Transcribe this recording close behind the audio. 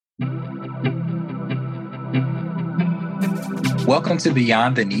Welcome to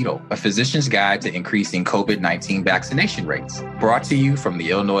Beyond the Needle, a physician's guide to increasing COVID-19 vaccination rates, brought to you from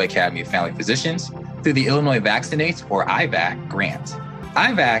the Illinois Academy of Family Physicians through the Illinois Vaccinates, or IVAC, grant.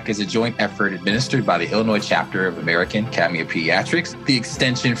 IVAC is a joint effort administered by the Illinois chapter of American Academy of Pediatrics, the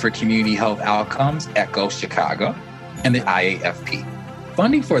Extension for Community Health Outcomes, ECHO Chicago, and the IAFP.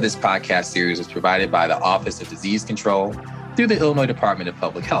 Funding for this podcast series was provided by the Office of Disease Control through the Illinois Department of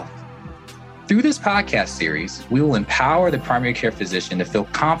Public Health. Through this podcast series, we will empower the primary care physician to feel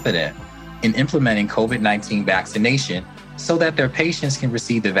confident in implementing COVID-19 vaccination so that their patients can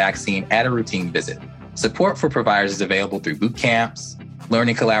receive the vaccine at a routine visit. Support for providers is available through boot camps,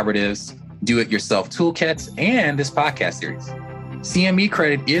 learning collaboratives, do-it-yourself toolkits, and this podcast series. CME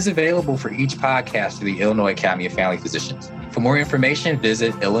credit is available for each podcast through the Illinois Academy of Family Physicians. For more information,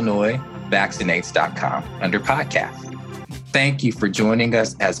 visit illinoisvaccinates.com under podcast. Thank you for joining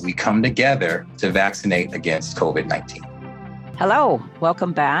us as we come together to vaccinate against COVID-19. Hello,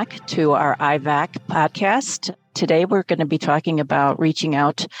 welcome back to our IVAC podcast. Today, we're going to be talking about reaching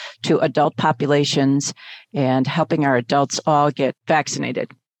out to adult populations and helping our adults all get vaccinated.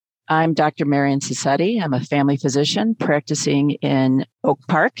 I'm Dr. Marian Cisetti. I'm a family physician practicing in Oak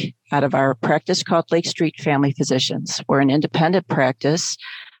Park out of our practice called Lake Street Family Physicians. We're an independent practice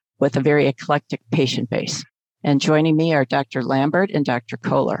with a very eclectic patient base. And joining me are Dr. Lambert and Dr.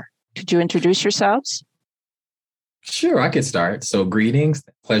 Kohler. Could you introduce yourselves? Sure, I could start. So greetings.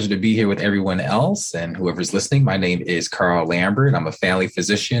 Pleasure to be here with everyone else and whoever's listening. My name is Carl Lambert. I'm a family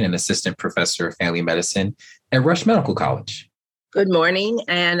physician and assistant professor of family medicine at Rush Medical College. Good morning,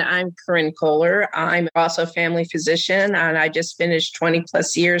 and I'm Corinne Kohler. I'm also a family physician, and I just finished 20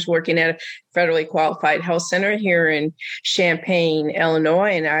 plus years working at a federally qualified health center here in Champaign,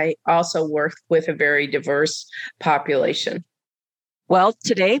 Illinois, and I also work with a very diverse population. Well,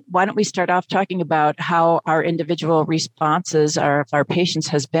 today, why don't we start off talking about how our individual responses of our patients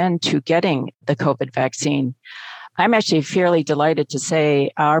has been to getting the COVID vaccine. I'm actually fairly delighted to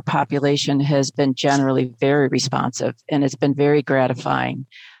say our population has been generally very responsive, and it's been very gratifying.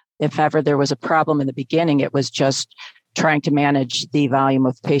 If ever there was a problem in the beginning, it was just trying to manage the volume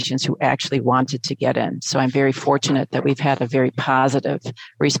of patients who actually wanted to get in. So I'm very fortunate that we've had a very positive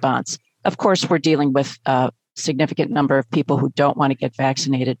response. Of course, we're dealing with a significant number of people who don't want to get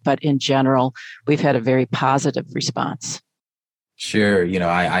vaccinated, but in general, we've had a very positive response. Sure.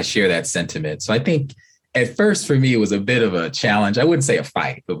 I share that sentiment. So I think at first, for me, it was a bit of a challenge. I wouldn't say a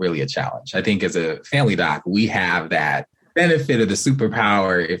fight, but really a challenge. I think as a family doc, we have that benefit of the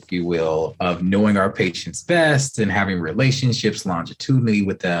superpower, if you will, of knowing our patients best and having relationships longitudinally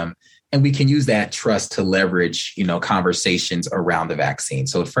with them. And we can use that trust to leverage, conversations around the vaccine.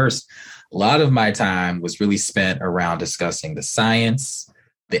 So at first, a lot of my time was really spent around discussing the science,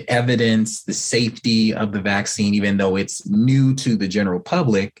 the evidence, the safety of the vaccine, even though it's new to the general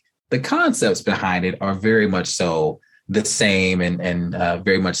public. The concepts behind it are very much so the same and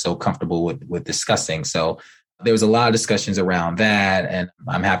very much so comfortable with discussing. So there was a lot of discussions around that. And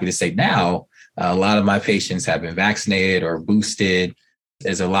I'm happy to say now, a lot of my patients have been vaccinated or boosted.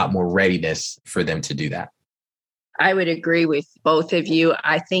 There's a lot more readiness for them to do that. I would agree with both of you.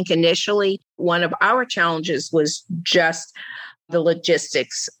 I think initially one of our challenges was just the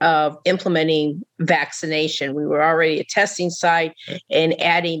logistics of implementing vaccination. We were already a testing site, and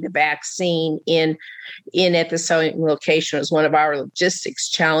adding the vaccine in at the same location was one of our logistics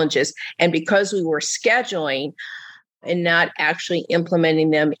challenges. And because we were scheduling and not actually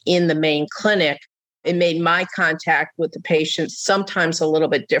implementing them in the main clinic, it made my contact with the patients sometimes a little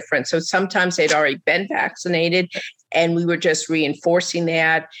bit different. So sometimes they'd already been vaccinated, and we were just reinforcing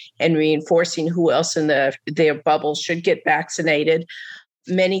that and reinforcing who else in their bubble should get vaccinated.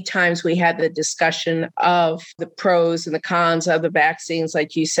 Many times we had the discussion of the pros and the cons of the vaccines,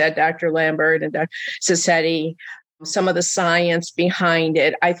 like you said, Dr. Lambert and Dr. Cisetti, some of the science behind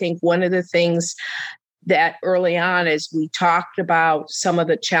it. I think one of the things that early on, as we talked about some of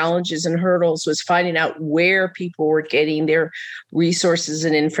the challenges and hurdles, was finding out where people were getting their resources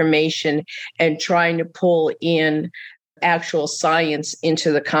and information and trying to pull in actual science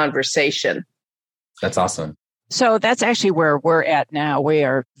into the conversation. That's awesome. So that's actually where we're at now. We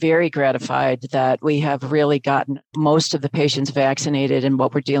are very gratified that we have really gotten most of the patients vaccinated. And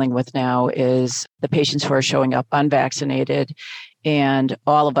what we're dealing with now is the patients who are showing up unvaccinated, and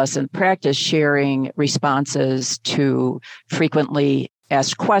all of us in practice sharing responses to frequently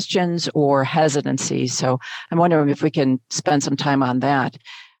asked questions or hesitancy. So I'm wondering if we can spend some time on that.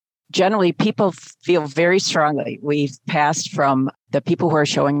 Generally, people feel very strongly. We've passed from the people who are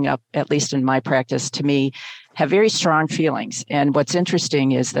showing up, at least in my practice, to me, have very strong feelings. And what's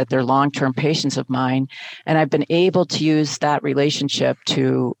interesting is that they're long-term patients of mine. And I've been able to use that relationship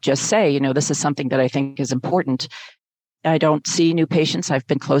to just say, this is something that I think is important. I don't see new patients. I've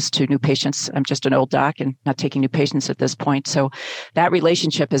been close to new patients. I'm just an old doc and not taking new patients at this point. So that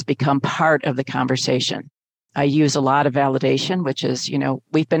relationship has become part of the conversation. I use a lot of validation, which is,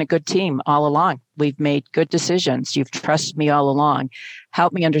 we've been a good team all along. We've made good decisions. You've trusted me all along.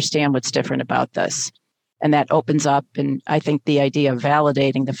 Help me understand what's different about this. And that opens up. And I think the idea of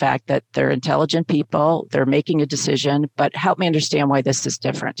validating the fact that they're intelligent people, they're making a decision, but help me understand why this is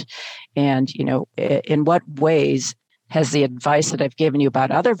different. And, in what ways has the advice that I've given you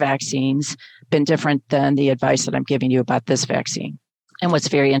about other vaccines been different than the advice that I'm giving you about this vaccine? And what's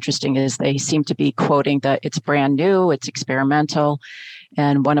very interesting is they seem to be quoting that it's brand new, it's experimental.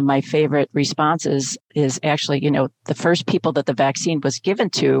 And one of my favorite responses is actually, the first people that the vaccine was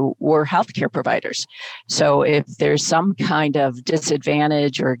given to were healthcare providers. So if there's some kind of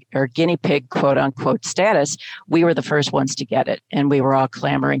disadvantage or guinea pig, quote unquote, status, we were the first ones to get it. And we were all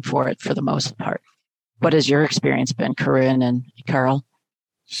clamoring for it for the most part. What has your experience been, Corinne and Carl?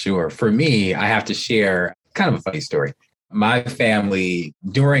 Sure. For me, I have to share kind of a funny story. My family,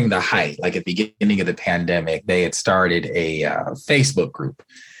 during the height, like at the beginning of the pandemic, they had started a Facebook group,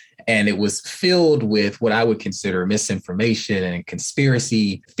 and it was filled with what I would consider misinformation and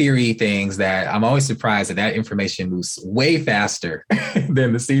conspiracy theory things that I'm always surprised that information moves way faster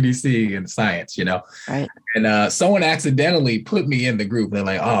than the CDC and science, Right. And someone accidentally put me in the group. They're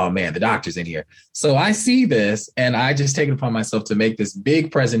like, oh, man, the doctor's in here. So I see this, and I just take it upon myself to make this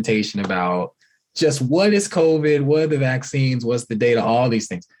big presentation about just what is COVID, what are the vaccines, what's the data, all these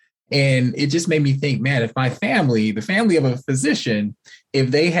things. And it just made me think, man, if my family, the family of a physician,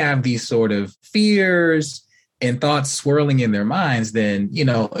 if they have these sort of fears and thoughts swirling in their minds, then,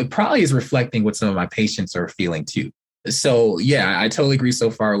 it probably is reflecting what some of my patients are feeling too. So, yeah, I totally agree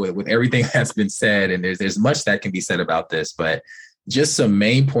so far with everything that's been said. And there's much that can be said about this, but just some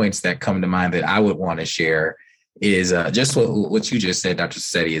main points that come to mind that I would want to share is just what you just said, Dr.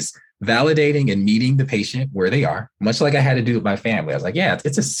 Seti, is validating and meeting the patient where they are, much like I had to do with my family. I was like, yeah,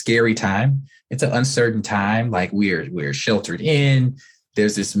 it's a scary time. It's an uncertain time. Like we're sheltered in.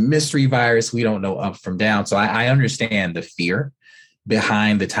 There's this mystery virus. We don't know up from down. So I understand the fear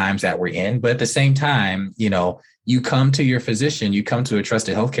behind the times that we're in. But at the same time, you come to your physician, you come to a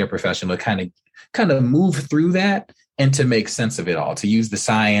trusted healthcare professional to kind of move through that and to make sense of it all, to use the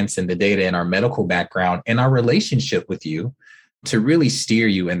science and the data and our medical background and our relationship with you to really steer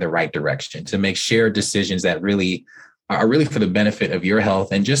you in the right direction, to make shared decisions that really are really for the benefit of your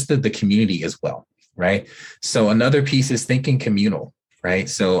health and just the community as well, right? So another piece is thinking communal, right?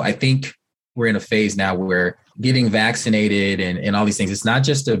 So I think we're in a phase now where getting vaccinated and all these things, it's not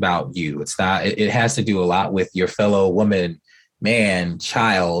just about you. It has to do a lot with your fellow woman, man,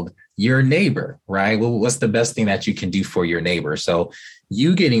 child, your neighbor, right? Well, what's the best thing that you can do for your neighbor? So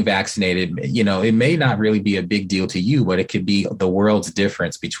you getting vaccinated, it may not really be a big deal to you, but it could be the world's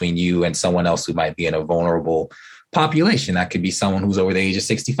difference between you and someone else who might be in a vulnerable population. That could be someone who's over the age of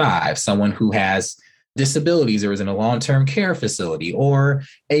 65, someone who has disabilities or is in a long-term care facility, or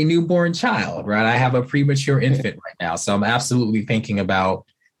a newborn child, right? I have a premature infant right now. So I'm absolutely thinking about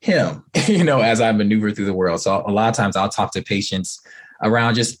him, as I maneuver through the world. So a lot of times I'll talk to patients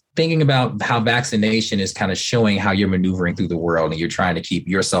around just thinking about how vaccination is kind of showing how you're maneuvering through the world and you're trying to keep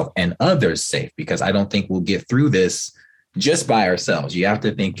yourself and others safe, because I don't think we'll get through this just by ourselves. You have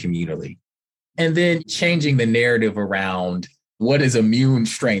to think communally. And then changing the narrative around what does immune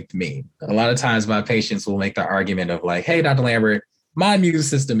strength mean? A lot of times my patients will make the argument of like, hey, Dr. Lambert, my immune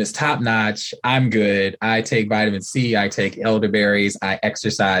system is top notch. I'm good. I take vitamin C. I take elderberries. I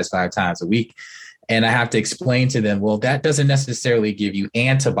exercise 5 times a week. And I have to explain to them, well, that doesn't necessarily give you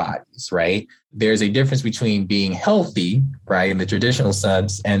antibodies, right? There's a difference between being healthy, right, in the traditional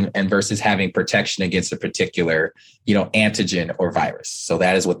sense, and versus having protection against a particular, antigen or virus. So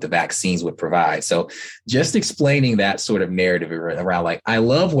that is what the vaccines would provide. So just explaining that sort of narrative around like, I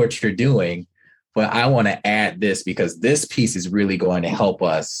love what you're doing, but I want to add this because this piece is really going to help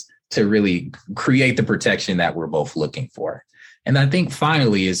us to really create the protection that we're both looking for. And I think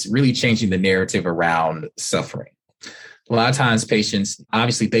finally is really changing the narrative around suffering. A lot of times patients,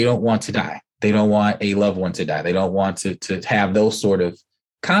 obviously, they don't want to die. They don't want a loved one to die. They don't want to have those sort of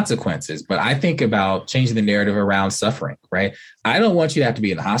consequences. But I think about changing the narrative around suffering, right? I don't want you to have to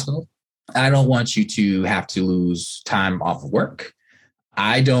be in the hospital. I don't want you to have to lose time off of work.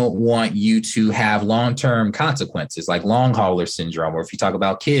 I don't want you to have long-term consequences like long hauler syndrome, or if you talk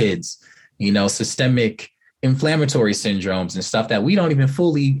about kids, systemic inflammatory syndromes and stuff that we don't even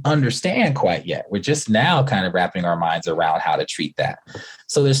fully understand quite yet. We're just now kind of wrapping our minds around how to treat that.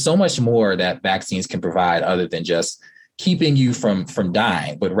 So there's so much more that vaccines can provide other than just keeping you from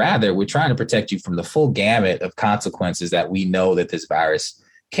dying, but rather we're trying to protect you from the full gamut of consequences that we know that this virus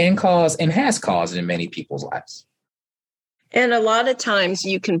can cause and has caused in many people's lives. And a lot of times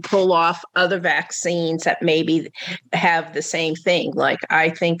you can pull off other vaccines that maybe have the same thing. Like I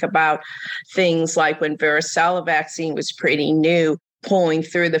think about things like when varicella vaccine was pretty new, pulling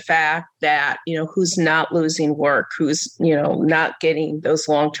through the fact that, who's not losing work, who's, not getting those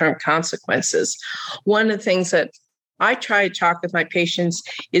long-term consequences. One of the things that I try to talk with my patients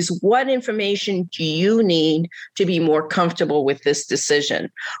is what information do you need to be more comfortable with this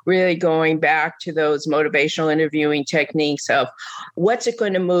decision? Really going back to those motivational interviewing techniques of what's it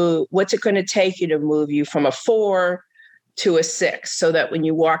going to take you to move you from a 4 to a 6, so that when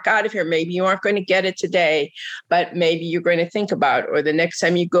you walk out of here, maybe you aren't going to get it today, but maybe you're going to think about it. Or the next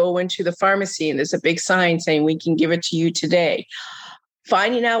time you go into the pharmacy and there's a big sign saying we can give it to you today.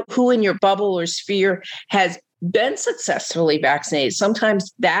 Finding out who in your bubble or sphere has been successfully vaccinated.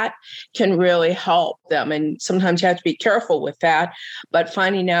 Sometimes that can really help them. And sometimes you have to be careful with that. But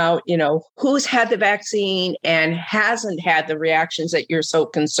finding out, who's had the vaccine and hasn't had the reactions that you're so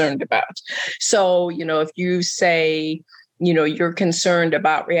concerned about. So, if you say, you're concerned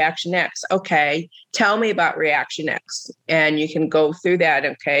about reaction X. Okay, tell me about reaction X. And you can go through that.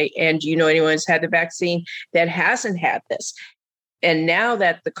 Okay. And do you know anyone who's had the vaccine that hasn't had this? And now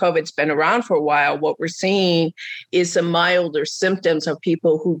that the COVID's been around for a while, what we're seeing is some milder symptoms of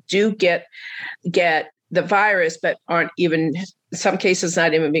people who do get the virus, but aren't even, in some cases,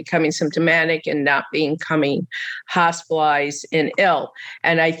 not even becoming symptomatic and not becoming hospitalized and ill.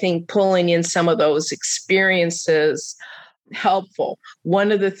 And I think pulling in some of those experiences helpful.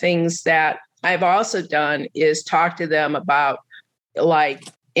 One of the things that I've also done is talk to them about like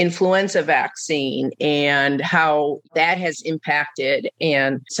influenza vaccine and how that has impacted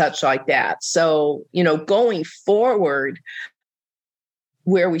and such like that. So, going forward,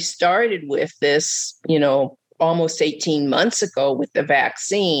 where we started with this, almost 18 months ago with the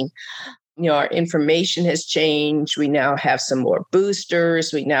vaccine, our information has changed. We now have some more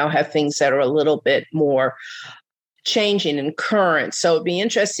boosters. We now have things that are a little bit more changing and current. So it'd be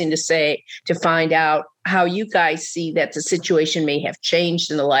interesting to find out how you guys see that the situation may have changed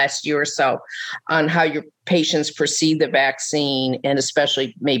in the last year or so on how your patients perceive the vaccine and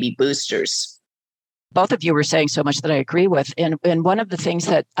especially maybe boosters. Both of you were saying so much that I agree with. And one of the things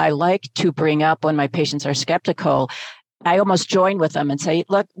that I like to bring up when my patients are skeptical, I almost join with them and say,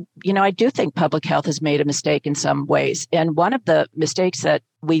 look, I do think public health has made a mistake in some ways. And one of the mistakes that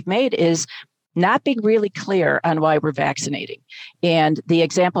we've made is not being really clear on why we're vaccinating. And the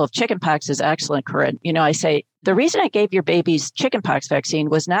example of chickenpox is excellent, Corinne. I say, the reason I gave your babies chickenpox vaccine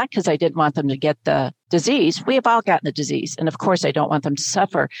was not because I didn't want them to get the disease. We have all gotten the disease. And of course, I don't want them to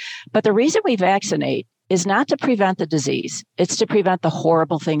suffer. But the reason we vaccinate is not to prevent the disease. It's to prevent the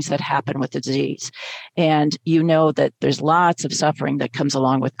horrible things that happen with the disease. And that there's lots of suffering that comes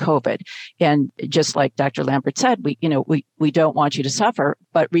along with COVID. And just like Dr. Lambert said, we don't want you to suffer.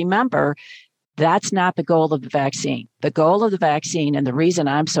 But remember, that's not the goal of the vaccine. The goal of the vaccine, and the reason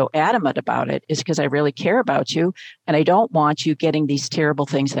I'm so adamant about it, is because I really care about you, and I don't want you getting these terrible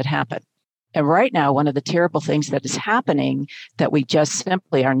things that happen. And right now, one of the terrible things that is happening that we just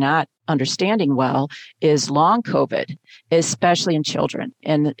simply are not understanding well is long COVID, especially in children.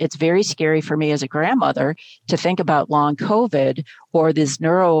 And it's very scary for me as a grandmother to think about long COVID or these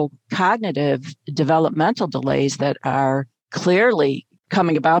neurocognitive developmental delays that are clearly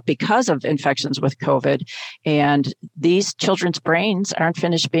coming about because of infections with COVID. And these children's brains aren't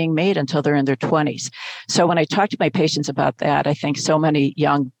finished being made until they're in their 20s. So when I talk to my patients about that, I think so many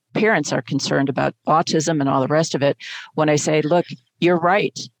young parents are concerned about autism and all the rest of it. When I say, look, you're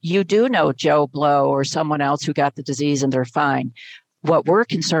right. You do know Joe Blow or someone else who got the disease and they're fine. What we're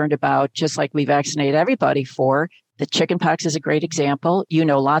concerned about, just like we vaccinate everybody for, the chickenpox is a great example.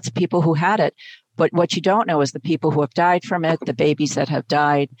 Lots of people who had it. But what you don't know is the people who have died from it, the babies that have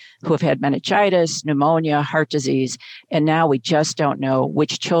died, who have had meningitis, pneumonia, heart disease. And now we just don't know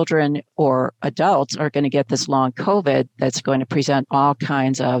which children or adults are going to get this long COVID that's going to present all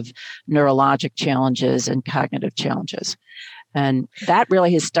kinds of neurologic challenges and cognitive challenges. And that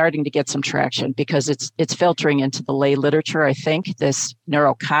really is starting to get some traction because it's filtering into the lay literature, I think, this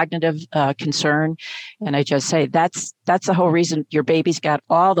neurocognitive concern. And I just say that's the whole reason your babies got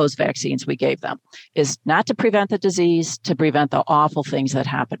all those vaccines we gave them, is not to prevent the disease, to prevent the awful things that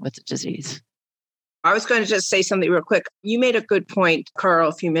happen with the disease. I was going to just say something real quick. You made a good point, Carl,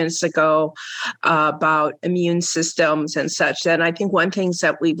 a few minutes ago about immune systems and such. And I think one thing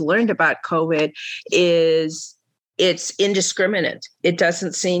that we've learned about COVID is it's indiscriminate. It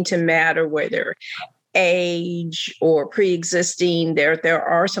doesn't seem to matter whether age or pre-existing. There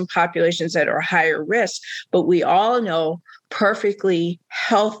are some populations that are higher risk, but we all know perfectly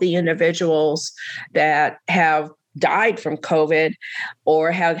healthy individuals that have died from COVID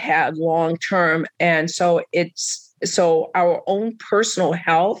or have had long-term. And so our own personal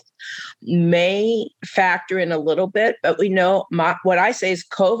health may factor in a little bit, but we know what I say is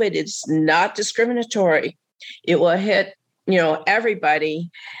COVID is not discriminatory. It will hit, everybody.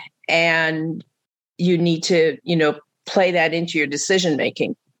 And you need to, play that into your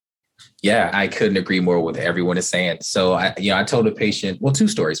decision-making. Yeah, I couldn't agree more with what everyone is saying. So I told a patient, two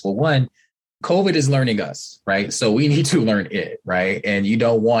stories. Well, one, COVID is learning us, right? So we need to learn it, right? And you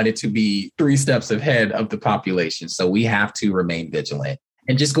don't want it to be 3 steps ahead of the population. So we have to remain vigilant.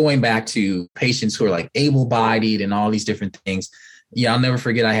 And just going back to patients who are like able-bodied and all these different things. Yeah, I'll never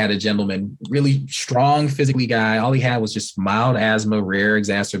forget. I had a gentleman, really strong physically guy. All he had was just mild asthma, rare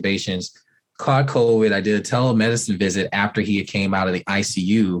exacerbations, caught COVID. I did a telemedicine visit after he had came out of the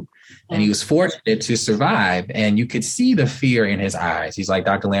ICU. And he was fortunate to survive. And you could see the fear in his eyes. He's like,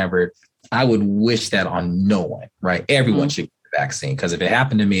 Dr. Lambert, I would wish that on no one, right? Everyone should get the vaccine, because if it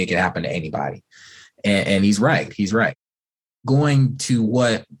happened to me, it can happen to anybody. And he's right. He's right. Going to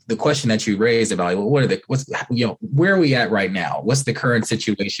what the question that you raised about, where are we at right now? What's the current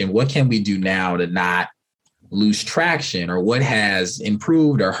situation? What can we do now to not lose traction, or what has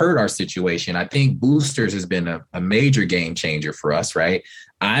improved or hurt our situation? I think boosters has been a major game changer for us, right?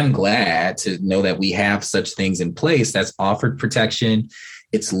 I'm glad to know that we have such things in place that's offered protection.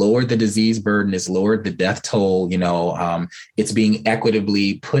 It's lowered the disease burden. It's lowered the death toll. It's being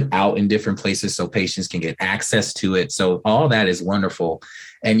equitably put out in different places so patients can get access to it. So all that is wonderful.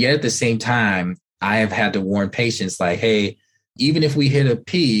 And yet at the same time, I have had to warn patients like, hey, even if we hit a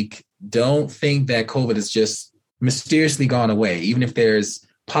peak, don't think that COVID has just mysteriously gone away. Even if there's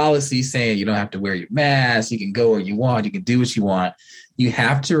policy saying you don't have to wear your mask, you can go where you want, you can do what you want. You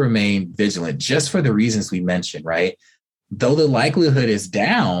have to remain vigilant just for the reasons we mentioned, right? Though the likelihood is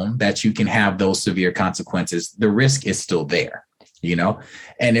down that you can have those severe consequences, the risk is still there,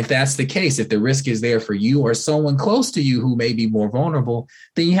 And if that's the case, if the risk is there for you or someone close to you who may be more vulnerable,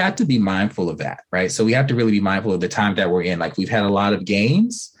 then you have to be mindful of that, right? So we have to really be mindful of the time that we're in. Like, we've had a lot of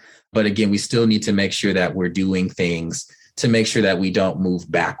gains, but again, we still need to make sure that we're doing things to make sure that we don't move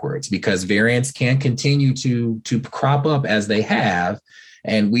backwards, because variants can continue to crop up as they have.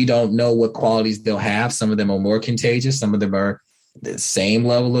 And we don't know what qualities they'll have. Some of them are more contagious. Some of them are the same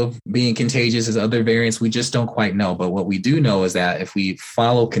level of being contagious as other variants. We just don't quite know. But what we do know is that if we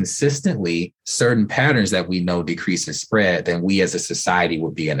follow consistently certain patterns that we know decrease in spread, then we as a society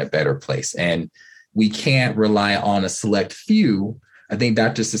would be in a better place. And we can't rely on a select few. I think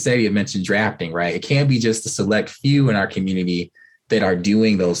Dr. Cecedia mentioned drafting, right? It can't be just a select few in our community that are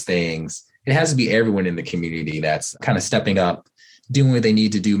doing those things. It has to be everyone in the community that's kind of stepping up, doing what they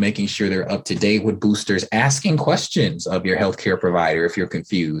need to do, making sure they're up to date with boosters, asking questions of your healthcare provider if you're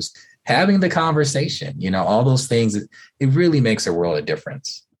confused, having the conversation, all those things. It really makes a world of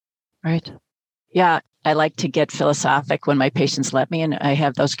difference. Right. Yeah. I like to get philosophic when my patients let me, and I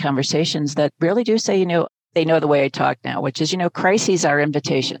have those conversations that really do say, they know the way I talk now, which is, crises are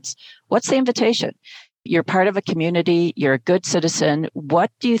invitations. What's the invitation? You're part of a community. You're a good citizen.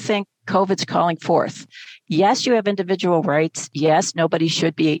 What do you think COVID's calling forth? Yes, you have individual rights. Yes, nobody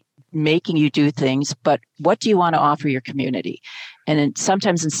should be making you do things, but what do you want to offer your community? And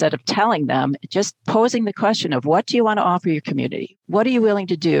sometimes instead of telling them, just posing the question of what do you want to offer your community? What are you willing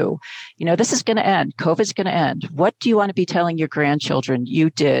to do? This is going to end. COVID's going to end. What do you want to be telling your grandchildren you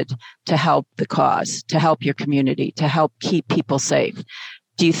did to help the cause, to help your community, to help keep people safe?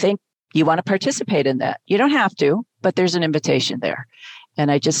 Do you think you want to participate in that? You don't have to, but there's an invitation there.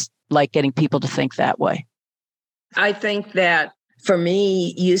 And I just like getting people to think that way. I think that for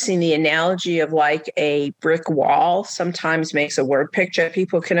me, using the analogy of like a brick wall sometimes makes a word picture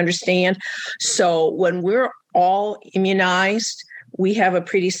people can understand. So when we're all immunized, we have a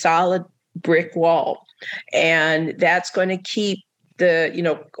pretty solid brick wall. And that's going to keep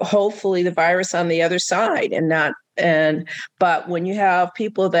hopefully the virus on the other side but when you have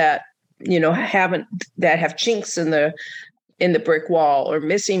people that, that have chinks in the brick wall or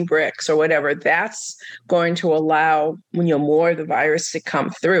missing bricks or whatever, that's going to allow more of the virus to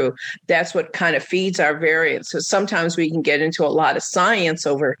come through. That's what kind of feeds our variants. So sometimes we can get into a lot of science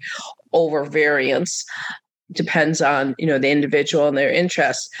over variants. Depends on the individual and their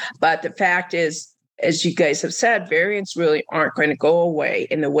interests. But the fact is, as you guys have said, variants really aren't going to go away.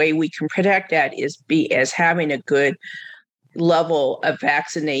 And the way we can protect that is as having a good level of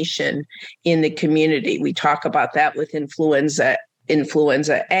vaccination in the community. We talk about that with influenza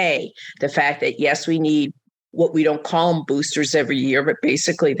A, the fact that, yes, we need what we don't call them boosters every year, but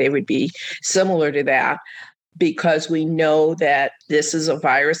basically they would be similar to that, because we know that this is a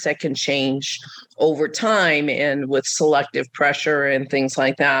virus that can change over time and with selective pressure and things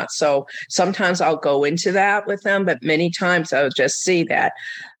like that. So sometimes I'll go into that with them, but many times I'll just see that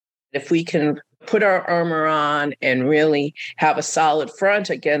if we can put our armor on and really have a solid front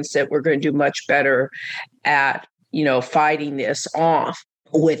against it, we're going to do much better at, fighting this off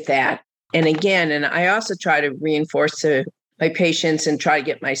with that. And again, and I also try to reinforce to my patients and try to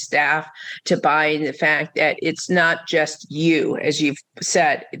get my staff to buy in the fact that it's not just you, as you've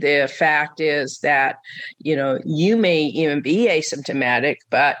said. The fact is that, you may even be asymptomatic,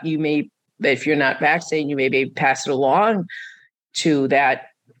 but if you're not vaccinated, you may be pass it along to that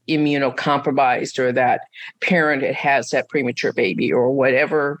immunocompromised or that parent that has that premature baby or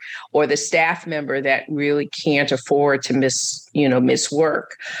whatever, or the staff member that really can't afford to miss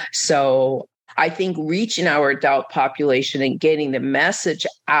work. So I think reaching our adult population and getting the message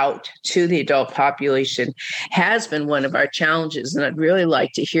out to the adult population has been one of our challenges. And I'd really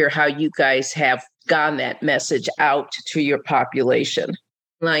like to hear how you guys have gotten that message out to your population.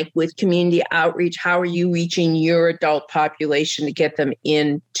 Like with community outreach, how are you reaching your adult population to get them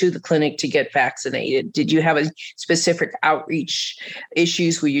into the clinic to get vaccinated? Did you have a specific outreach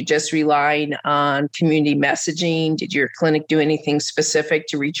issues? Were you just relying on community messaging? Did your clinic do anything specific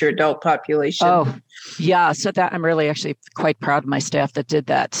to reach your adult population? Oh, yeah. So that I'm really actually quite proud of my staff that did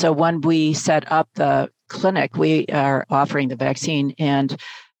that. So when we set up the clinic, we are offering the vaccine, and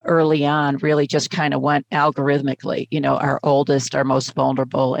early on really just kind of went algorithmically, our oldest, our most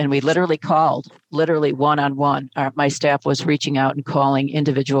vulnerable. And we literally called one-on-one. My staff was reaching out and calling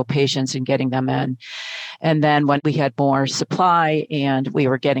individual patients and getting them in. And then when we had more supply and we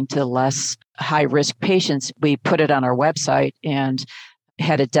were getting to less high-risk patients, we put it on our website and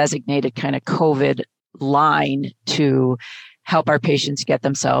had a designated kind of COVID line to help our patients get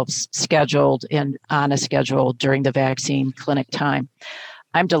themselves scheduled and on a schedule during the vaccine clinic time.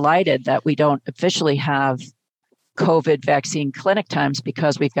 I'm delighted that we don't officially have COVID vaccine clinic times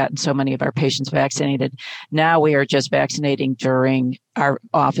because we've gotten so many of our patients vaccinated. Now we are just vaccinating during our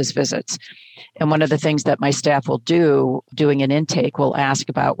office visits. And one of the things that my staff will do, doing an intake, will ask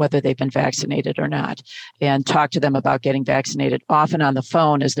about whether they've been vaccinated or not and talk to them about getting vaccinated, often on the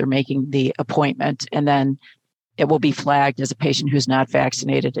phone as they're making the appointment. And then it will be flagged as a patient who's not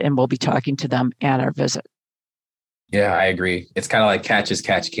vaccinated, and we'll be talking to them at our visit. Yeah, I agree. It's kind of like catch as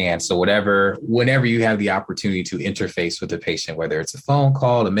catch can. So whenever you have the opportunity to interface with the patient, whether it's a phone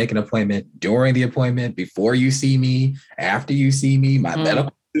call to make an appointment, during the appointment, before you see me, after you see me, my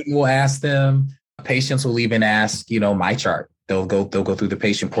medical student will ask them. Patients will even ask, my chart. They'll go through the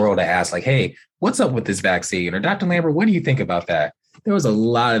patient portal to ask like, hey, what's up with this vaccine? Or Dr. Lambert, what do you think about that? There was a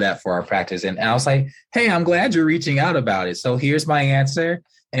lot of that for our practice. And I was like, hey, I'm glad you're reaching out about it. So here's my answer.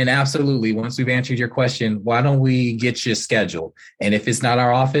 And absolutely, once we've answered your question, why don't we get you scheduled? And if it's not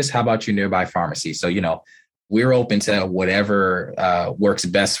our office, how about your nearby pharmacy? So, we're open to whatever works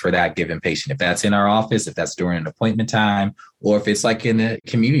best for that given patient. If that's in our office, if that's during an appointment time, or if it's like in the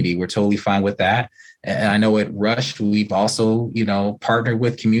community, we're totally fine with that. And I know at Rush, we've also, partnered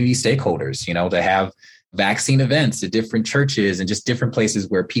with community stakeholders, to have vaccine events at different churches and just different places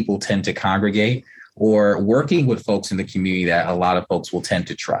where people tend to congregate, or working with folks in the community that a lot of folks will tend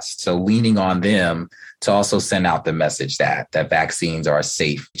to trust. So leaning on them to also send out the message that vaccines are a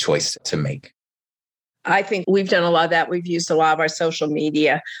safe choice to make. I think we've done a lot of that. We've used a lot of our social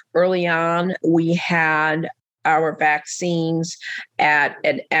media. Early on, we had our vaccines at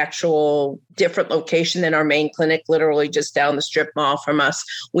an actual different location than our main clinic, literally just down the strip mall from us.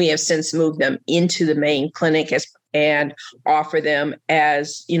 We have since moved them into the main clinic and offer them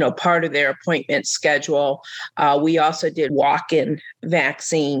as, part of their appointment schedule. We also did walk-in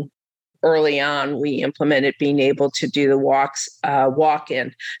vaccine. Early on, we implemented being able to do the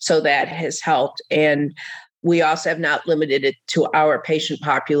walk-in. So that has helped. And we also have not limited it to our patient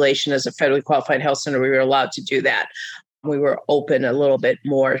population. As a federally qualified health center, we were allowed to do that. We were open a little bit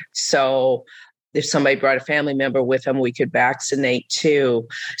more. So if somebody brought a family member with them, we could vaccinate too.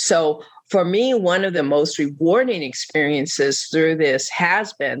 So for me, one of the most rewarding experiences through this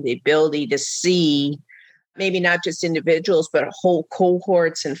has been the ability to see maybe not just individuals, but whole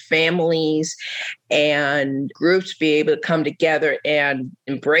cohorts and families and groups be able to come together and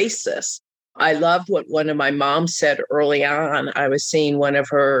embrace this. I loved what one of my moms said early on. I was seeing one of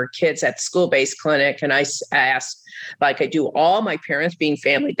her kids at school-based clinic, and I asked, like I do all my parents being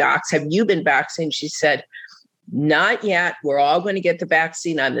family docs, have you been vaccinated? She said, not yet. We're all going to get the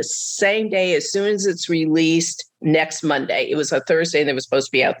vaccine on the same day as soon as it's released next Monday. It was a Thursday and it was supposed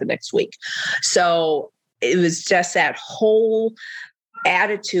to be out the next week. So it was just that whole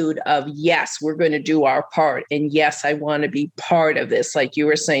attitude of, yes, we're going to do our part. And yes, I want to be part of this. Like you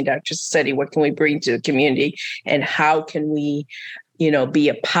were saying, Dr. Seti, what can we bring to the community and how can we, be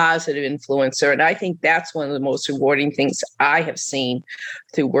a positive influencer? And I think that's one of the most rewarding things I have seen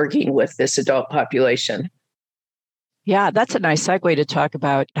through working with this adult population. Yeah, that's a nice segue to talk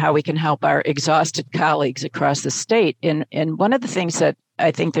about how we can help our exhausted colleagues across the state. And one of the things that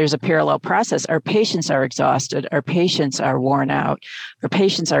I think there's a parallel process, our patients are exhausted, our patients are worn out, our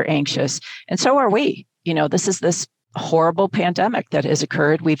patients are anxious, and so are we. This is this horrible pandemic that has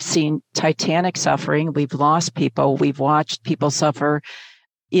occurred. We've seen titanic suffering. We've lost people. We've watched people suffer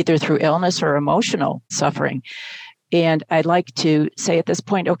either through illness or emotional suffering. And I'd like to say at this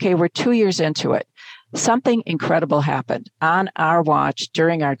point, okay, we're 2 years into it. Something incredible happened on our watch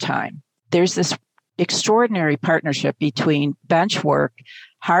during our time. There's this extraordinary partnership between bench work,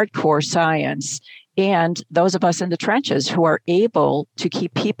 hardcore science, and those of us in the trenches who are able to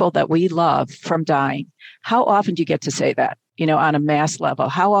keep people that we love from dying. How often do you get to say that, on a mass level?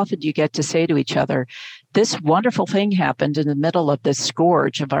 How often do you get to say to each other, this wonderful thing happened in the middle of this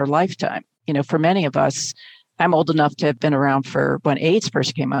scourge of our lifetime? For many of us, I'm old enough to have been around for when AIDS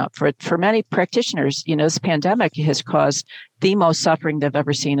first came out. For many practitioners, this pandemic has caused the most suffering they've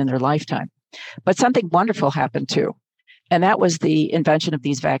ever seen in their lifetime. But something wonderful happened too. And that was the invention of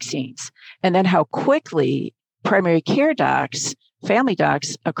these vaccines. And then how quickly primary care docs, family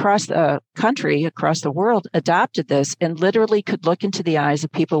docs across the country, across the world adopted this and literally could look into the eyes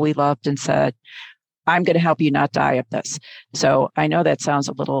of people we loved and said, I'm going to help you not die of this. So I know that sounds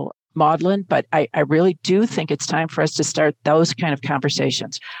a little maudlin, but I really do think it's time for us to start those kind of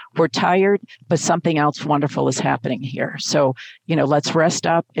conversations. We're tired, but something else wonderful is happening here. So, let's rest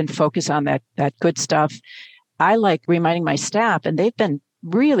up and focus on that good stuff. I like reminding my staff, and they've been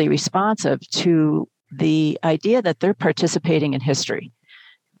really responsive to the idea that they're participating in history.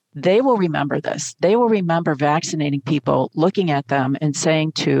 They will remember this. They will remember vaccinating people, looking at them and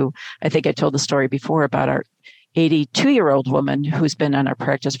saying I think I told the story before about our 82-year-old woman who's been in our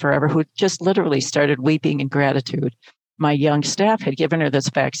practice forever, who just literally started weeping in gratitude. My young staff had given her this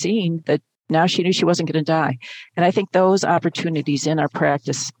vaccine that now she knew she wasn't going to die. And I think those opportunities in our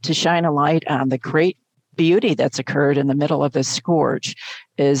practice to shine a light on the great beauty that's occurred in the middle of this scourge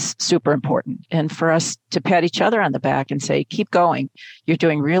is super important. And for us to pat each other on the back and say, keep going. You're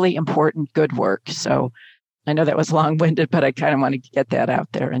doing really important, good work. So I know that was long-winded, but I kind of want to get that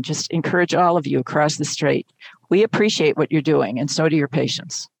out there and just encourage all of you across the state. We appreciate what you're doing, and so do your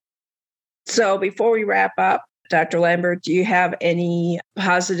patients. So before we wrap up, Dr. Lambert, do you have any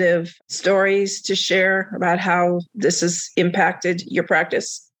positive stories to share about how this has impacted your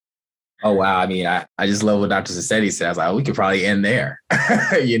practice? Oh, wow. I mean, I just love what Dr. Seti said. I was like, we could probably end there.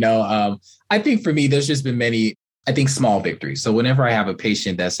 I think for me, there's just been many, small victories. So whenever I have a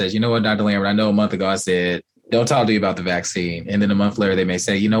patient that says, you know what, Dr. Lambert, I know a month ago I said, don't talk to you about the vaccine. And then a month later, they may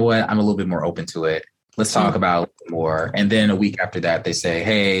say, you know what, I'm a little bit more open to it. Let's talk about it more. And then a week after that, they say,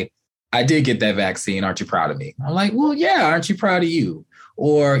 hey, I did get that vaccine. Aren't you proud of me? I'm like, well, yeah, aren't you proud of you?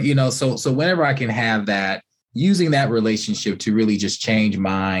 Or, so whenever I can have that, using that relationship to really just change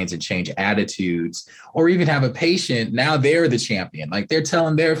minds and change attitudes, or even have a patient, now they're the champion. Like they're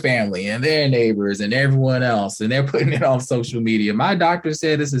telling their family and their neighbors and everyone else, and they're putting it on social media. My doctor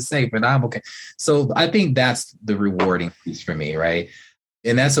said this is safe and I'm okay. So I think that's the rewarding piece for me, right?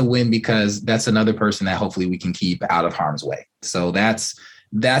 And that's a win because that's another person that hopefully we can keep out of harm's way. So that's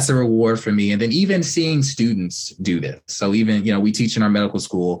a reward for me. And then even seeing students do this. So even, we teach in our medical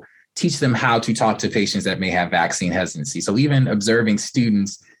school, teach them how to talk to patients that may have vaccine hesitancy. So even observing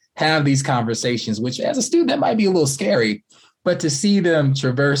students have these conversations, which as a student, that might be a little scary, but to see them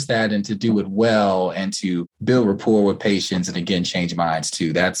traverse that and to do it well and to build rapport with patients and again, change minds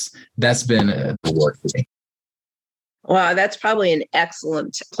too. That's been a reward for me. Well, that's probably an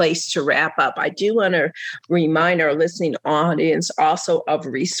excellent place to wrap up. I do want to remind our listening audience also of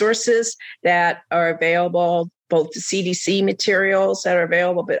resources that are available, both the CDC materials that are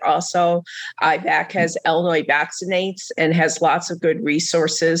available, but also IVAC has Illinois Vaccinates and has lots of good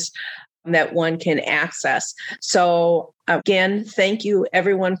resources that one can access. So again, thank you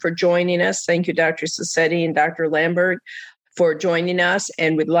everyone for joining us. Thank you, Dr. Seti and Dr. Lambert. for joining us,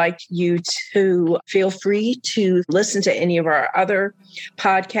 and would like you to feel free to listen to any of our other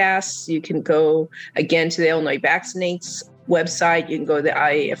podcasts. You can go again to the Illinois Vaccinates website. You can go to the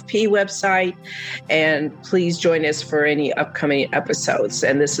IAFP website, and please join us for any upcoming episodes.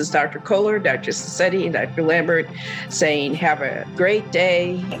 And this is Dr. Kohler, Dr. Sassetti, and Dr. Lambert saying have a great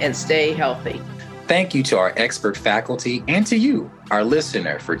day and stay healthy. Thank you to our expert faculty and to you, our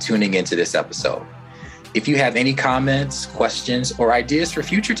listener, for tuning into this episode. If you have any comments, questions, or ideas for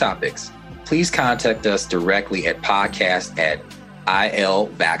future topics, please contact us directly at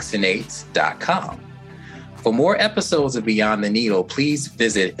podcast@ilvaccinates.com. For more episodes of Beyond the Needle, please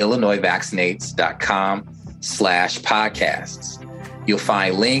visit illinoisvaccinates.com/podcasts. You'll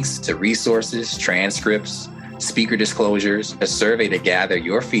find links to resources, transcripts, speaker disclosures, a survey to gather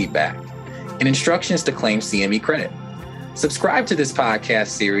your feedback, and instructions to claim CME credit. Subscribe to this podcast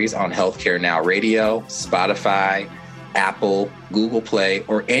series on Healthcare Now Radio, Spotify, Apple, Google Play,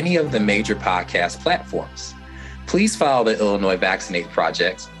 or any of the major podcast platforms. Please follow the Illinois Vaccinate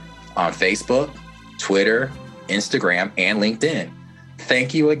Project on Facebook, Twitter, Instagram, and LinkedIn.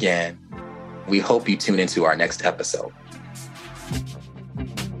 Thank you again. We hope you tune into our next episode.